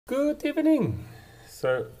Good evening.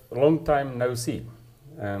 So, long time no see.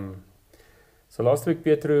 So last week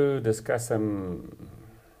Pietro discussed some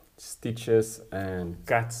stitches and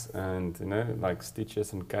cuts and, like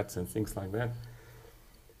stitches and cuts and things like that.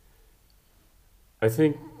 I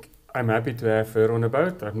think I'm happy to have her on a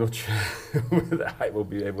boat. I'm not sure whether I will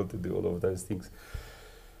be able to do all of those things.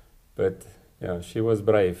 But yeah, she was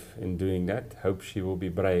brave in doing that. Hope she will be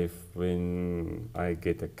brave when I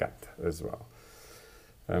get a cut as well.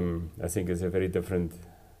 I think it's a very different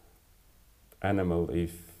animal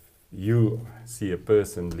if you see a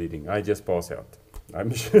person bleeding. I just pass out.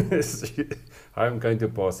 I'm sure I'm going to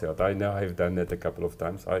pass out. I know I've done that a couple of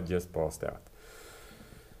times. I just passed out.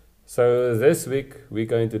 So this week we're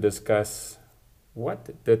going to discuss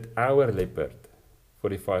what did our Leopard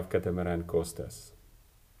 45 catamaran cost us.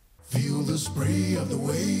 Feel the spray of the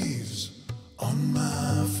waves on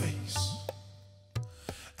my face.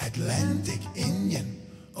 Atlantic, Indian,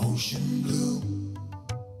 ocean blue.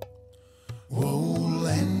 Whoa,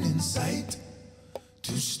 land in sight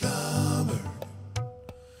to starboard.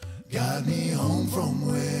 Got me home from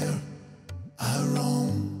where I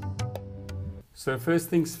roam. So first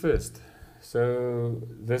things first. So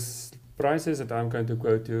this prices that I'm going to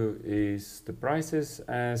quote you is the prices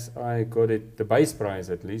as I got it, the base price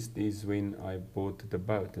at least, is when I bought the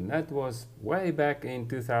boat. And that was way back in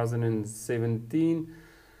 2017.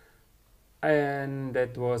 And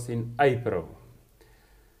that was in April.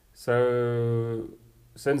 So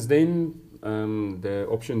since then the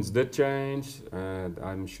options did change,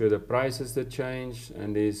 I'm sure the prices did change,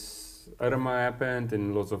 and this Irma happened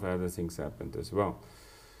and lots of other things happened as well.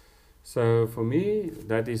 So for me,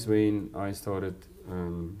 that is when I started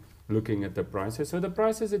looking at the prices. So the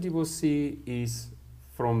prices that you will see is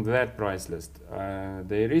from that price list.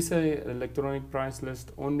 There is an electronic price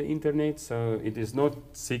list on the internet, so it is not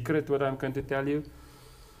secret what I'm going to tell you.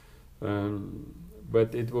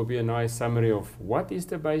 But it will be a nice summary of what is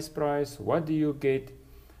the base price, what do you get,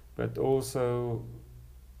 but also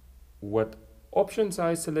what options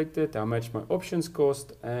I selected, how much my options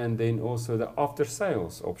cost, and then also the after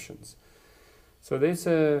sales options. So there's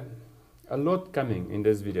a lot coming in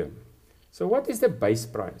this video. So what is the base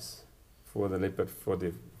price for the Leopard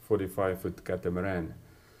 45-foot catamaran?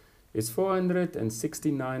 It's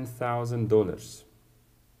 $469,000.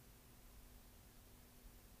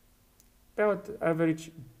 About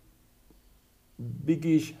average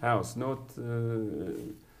biggish house, not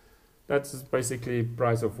that's basically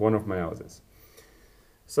price of one of my houses.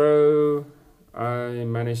 So I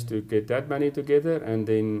managed to get that money together, and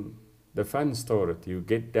then the fun started. You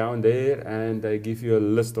get down there and they give you a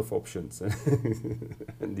list of options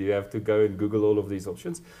and you have to go and Google all of these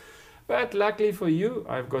options. But luckily for you,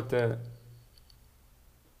 I've got a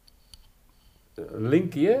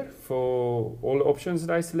link here for all the options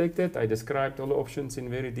that I selected. I described all the options in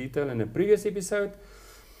very detail in a previous episode.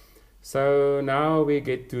 So now we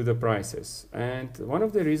get to the prices. And one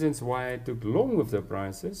of the reasons why I took long with the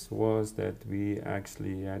prices was that we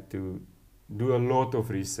actually had to do a lot of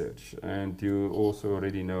research. And you also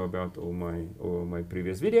already know about all my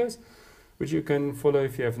previous videos, which you can follow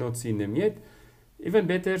if you have not seen them yet. Even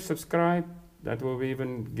better, subscribe. That will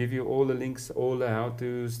even give you all the links, all the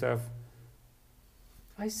how-to stuff.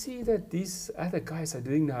 I see that these other guys are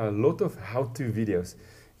doing now a lot of how-to videos.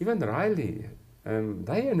 Even Riley,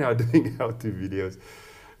 they are now doing how-to videos.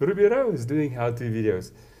 Ruby Rose is doing how-to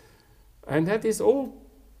videos. And that is all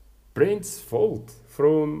Brent's fault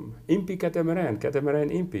from Impy Catamaran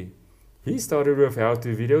Impy. He started with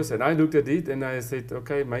how-to videos, and I looked at it and I said,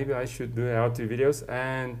 okay, maybe I should do how-to videos.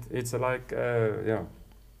 And it's like, yeah.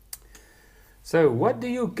 So what do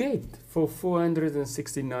you get for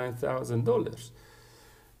 $469,000?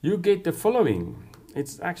 You get the following.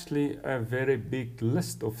 It's actually a very big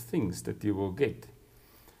list of things that you will get.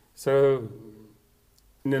 So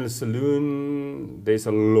in a saloon, there's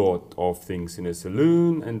a lot of things in a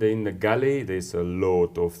saloon, and then in the galley, there's a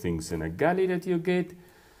lot of things in a galley that you get.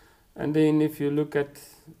 And then if you look at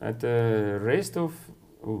the rest of,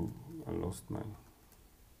 oh, I lost mine.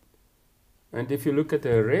 And if you look at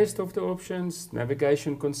the rest of the options,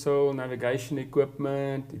 navigation console, navigation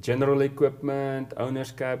equipment, general equipment,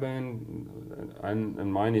 owner's cabin,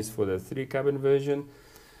 and mine is for the 3-cabin version,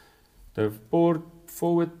 the port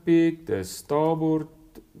forward peak, the starboard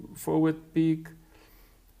forward peak,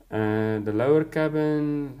 and the lower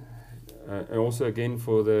cabin, also again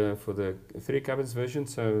for the 3 cabins version,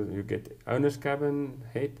 so you get owner's cabin,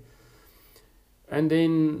 head, and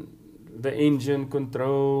then the engine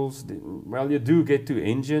controls. Well, you do get 2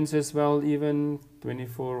 engines as well, even 2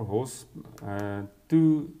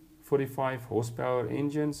 45 horsepower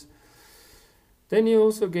engines, Then you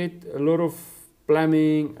also get a lot of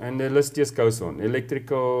plumbing, and the list just goes on.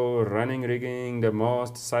 Electrical, running rigging, the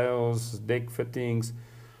mast, sails, deck fittings.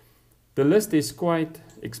 The list is quite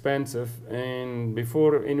expansive, and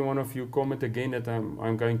before any one of you comment again that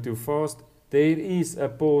I'm going too fast, there is a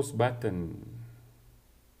pause button.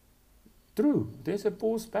 True, there's a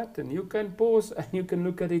pause button. You can pause and you can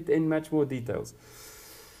look at it in much more details.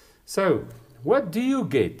 So, what do you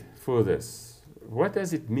get for this? What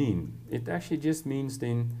does it mean? It actually just means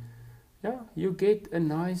then, yeah, you get a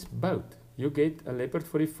nice boat. You get a Leopard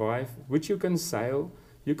 45, which you can sail.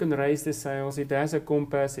 You can raise the sails. It has a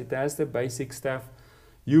compass. It has the basic stuff.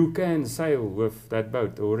 You can sail with that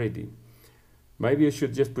boat already. Maybe you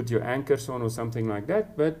should just put your anchors on or something like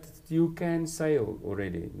that, but you can sail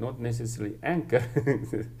already. Not necessarily anchor.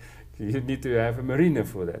 You need to have a marina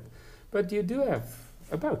for that. But you do have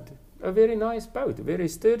a boat. A very nice boat. A very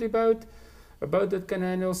sturdy boat. A boat that can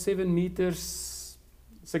handle 7 meters,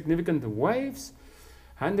 significant waves,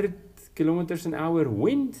 100 kilometers an hour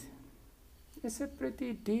wind. It's a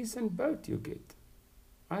pretty decent boat you get.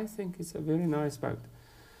 I think it's a very nice boat.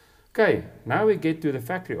 Okay, now we get to the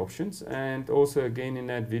factory options, and also again in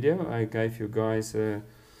that video I gave you guys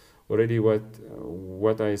already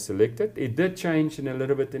what I selected. It did change in a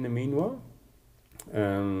little bit in the meanwhile.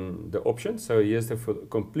 The options, so here's the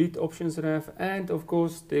complete options that I have, and of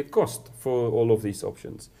course the cost for all of these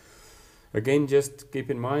options. Again, just keep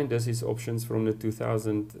in mind this is options from the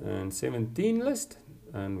 2017 list,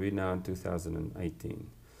 and we're now in 2018.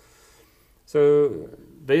 So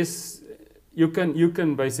this you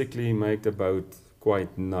can basically make the boat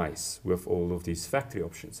quite nice with all of these factory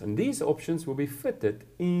options, and these options will be fitted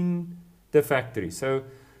in the factory. So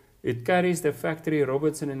it carries the factory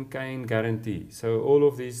Robertson & Kane guarantee. So all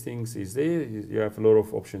of these things is there. You have a lot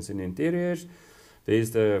of options in interiors.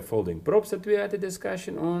 There's the folding props that we had a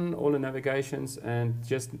discussion on, all the navigations, and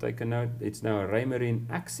just take a note, it's now a Raymarine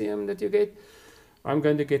Axiom that you get. I'm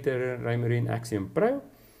going to get a Raymarine Axiom Pro,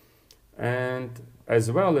 and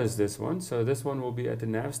as well as this one. So this one will be at the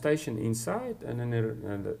nav station inside, and then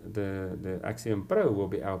the Axiom Pro will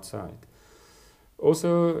be outside.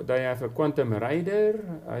 Also, they have a quantum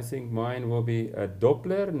radar. I think mine will be a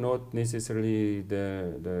Doppler, not necessarily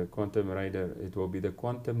the quantum radar. It will be the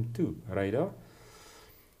quantum 2 radar.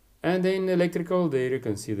 And then electrical, there you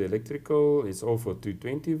can see the electrical. It's all for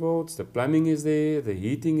 220 volts. The plumbing is there. The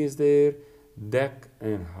heating is there. Deck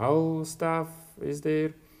and hull stuff is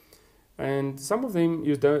there. And some of them,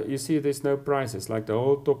 you see there's no prices. Like the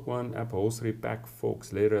whole top one, upholstery, pack,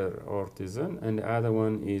 forks, leather, artisan. And the other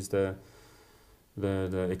one is the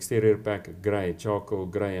exterior pack grey, charcoal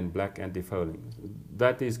grey and black anti-fouling.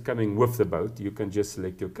 That is coming with the boat. You can just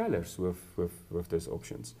select your colors with those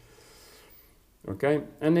options. Okay,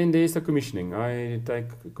 and then there's the commissioning. I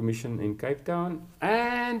take commission in Cape Town,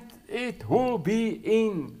 and it will be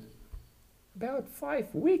in about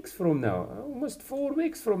 5 weeks from now, almost 4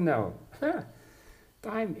 weeks from now.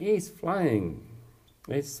 Time is flying.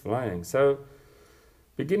 It's flying. So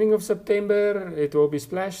beginning of September, it will be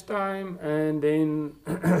splash time, and then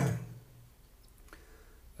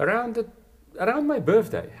around my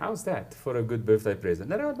birthday. How's that for a good birthday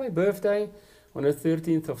present? Around my birthday, on the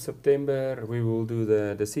 13th of September, we will do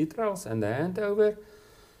the sea trials and the handover,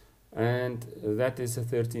 and that is the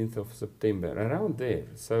 13th of September, around there.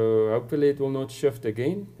 So hopefully it will not shift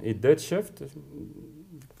again. It did shift.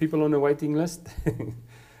 People on the waiting list.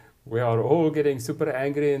 We are all getting super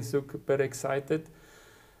angry and super excited.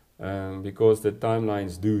 Because the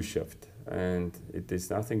timelines do shift, and it is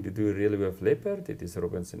nothing to do really with Leopard, it is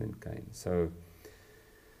Robinson & Kane. So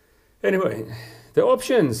anyway, the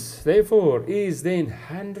options therefore is then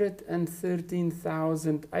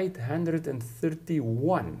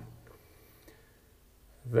 113,831.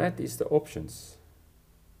 That is the options.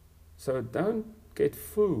 So don't get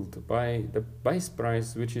fooled by the base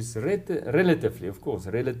price, which is relatively, of course,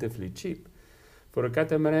 relatively cheap. For a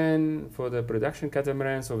catamaran, for the production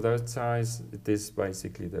catamarans of that size, it is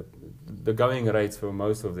basically the going rates for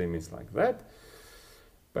most of them is like that.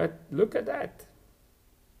 But look at that.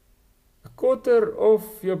 A quarter of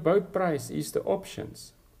your boat price is the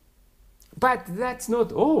options. But that's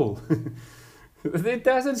not all. It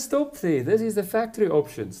doesn't stop there. This is the factory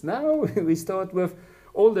options. Now we start with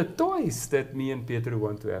all the toys that me and Peter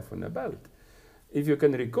want to have on the boat. If you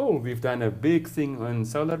can recall, we've done a big thing on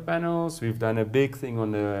solar panels, we've done a big thing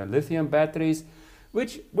on the lithium batteries,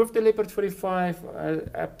 which with the Leopard 45,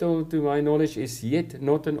 up to my knowledge, is yet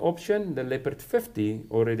not an option. The Leopard 50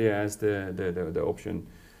 already has the option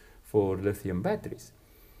for lithium batteries.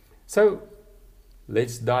 So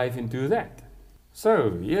let's dive into that.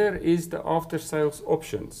 So here is the after sales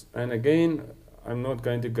options. And again, I'm not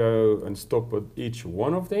going to go and stop at each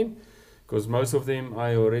one of them, because most of them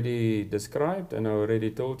I already described and I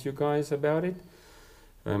already told you guys about it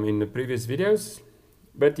in the previous videos.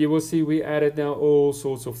 But you will see we added now all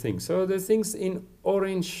sorts of things. So the things in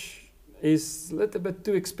orange is a little bit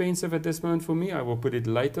too expensive at this moment for me. I will put it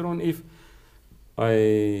later on if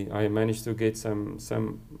I manage to get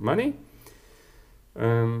some money.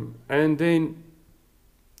 And then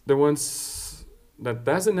the ones that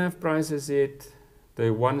doesn't have prices yet,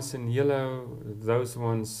 the ones in yellow, those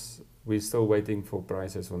ones we're still waiting for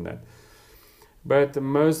prices on that. But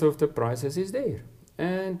most of the prices is there.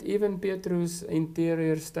 And even Pietru's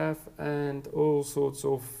interior stuff and all sorts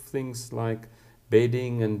of things like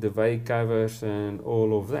bedding and duvet covers and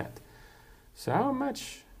all of that. So how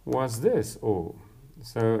much was this all?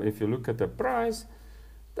 So if you look at the price,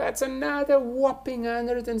 that's another whopping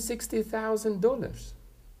 $160,000.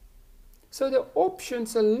 So the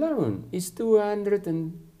options alone is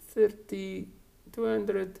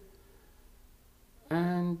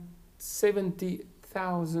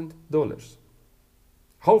 $270,000.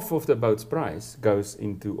 Half of the boat's price goes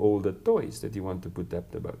into all the toys that you want to put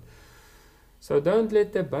up the boat. So don't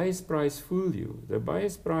let the base price fool you. The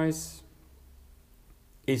base price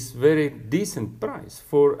is very decent price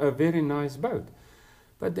for a very nice boat.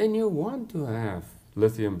 But then you want to have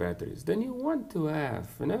lithium batteries. Then you want to have,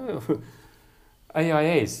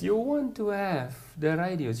 AIS. You want to have the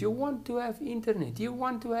radios. You want to have internet. You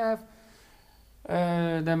want to have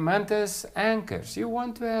the Mantis anchors. You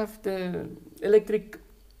want to have the electric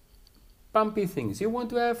pumpy things. You want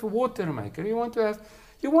to have a water maker. You want to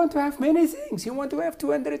have many things. You want to have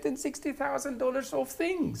 $260,000 of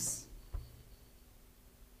things.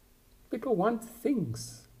 People want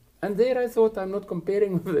things. And there I thought I'm not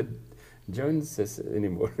comparing with the Joneses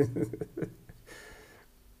anymore.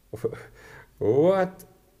 What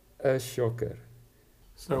a shocker.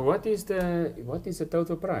 So what is the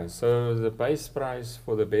total price? So the base price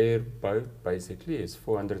for the bare boat basically is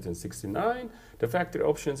 $469. The factory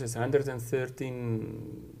options is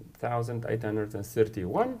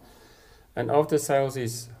 $113,831, and after sales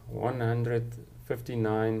is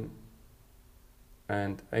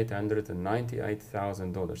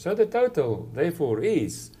 $159,898,000. So the total therefore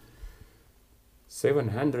is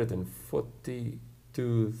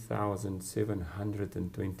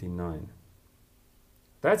 $742,729.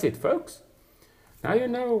 That's it, folks. Now you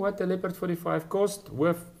know what the Leopard 45 cost.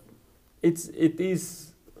 It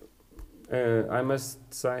is, I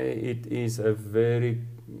must say, it is a very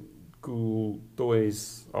cool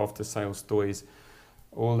toys, after sales toys,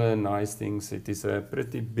 all the nice things. It is a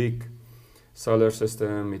pretty big solar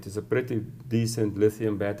system. It is a pretty decent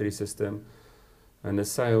lithium battery system, and the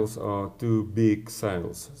sails are two big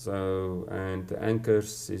sails. So, and the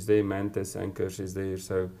anchors is there, Mantis anchors is there.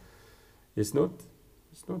 So it's not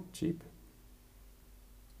cheap.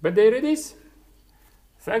 But there it is.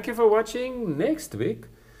 Thank you for watching. Next week,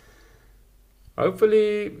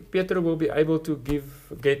 hopefully Pietru will be able to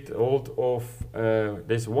get hold of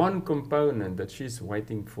there's one component that she's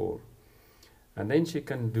waiting for. And then she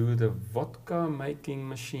can do the vodka making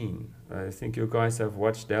machine. I think you guys have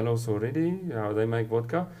watched Delos already, how they make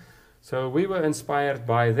vodka. So we were inspired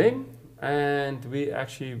by them, and we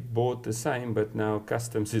actually bought the same, but now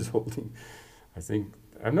Customs is holding.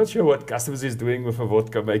 I'm not sure what Customs is doing with a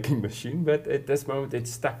vodka making machine, but at this moment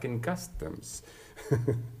it's stuck in Customs.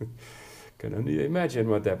 Can only imagine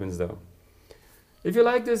what happens though. If you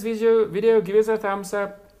like this video, give us a thumbs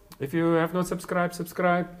up. If you have not subscribed,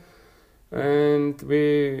 subscribe. And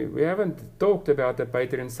we haven't talked about the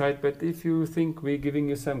Patreon site, but if you think we're giving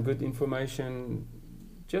you some good information,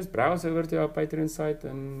 just browse over to our Patreon site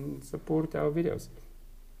and support our videos.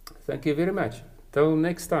 Thank you very much. Till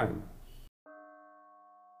next time.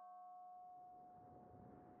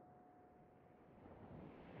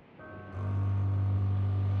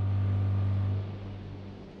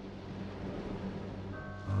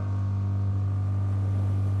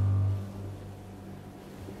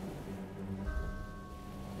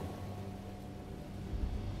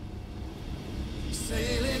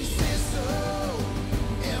 Sailing Sisu,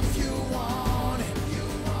 if you want it,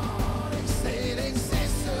 Sailing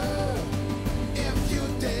Sisu, if you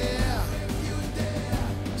dare,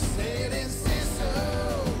 Sailing Sisu,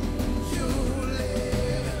 you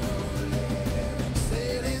live,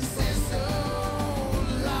 Sailing Sisu,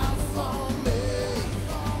 life for me.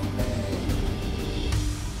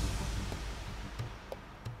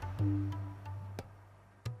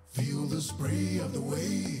 Feel the spray of the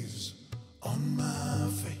waves on my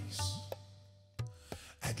face.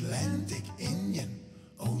 Atlantic, Indian,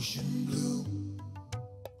 ocean blue.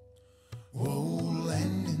 Whoa,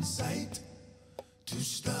 land in sight,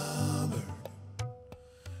 starboard.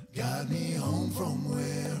 Guide me home from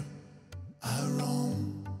where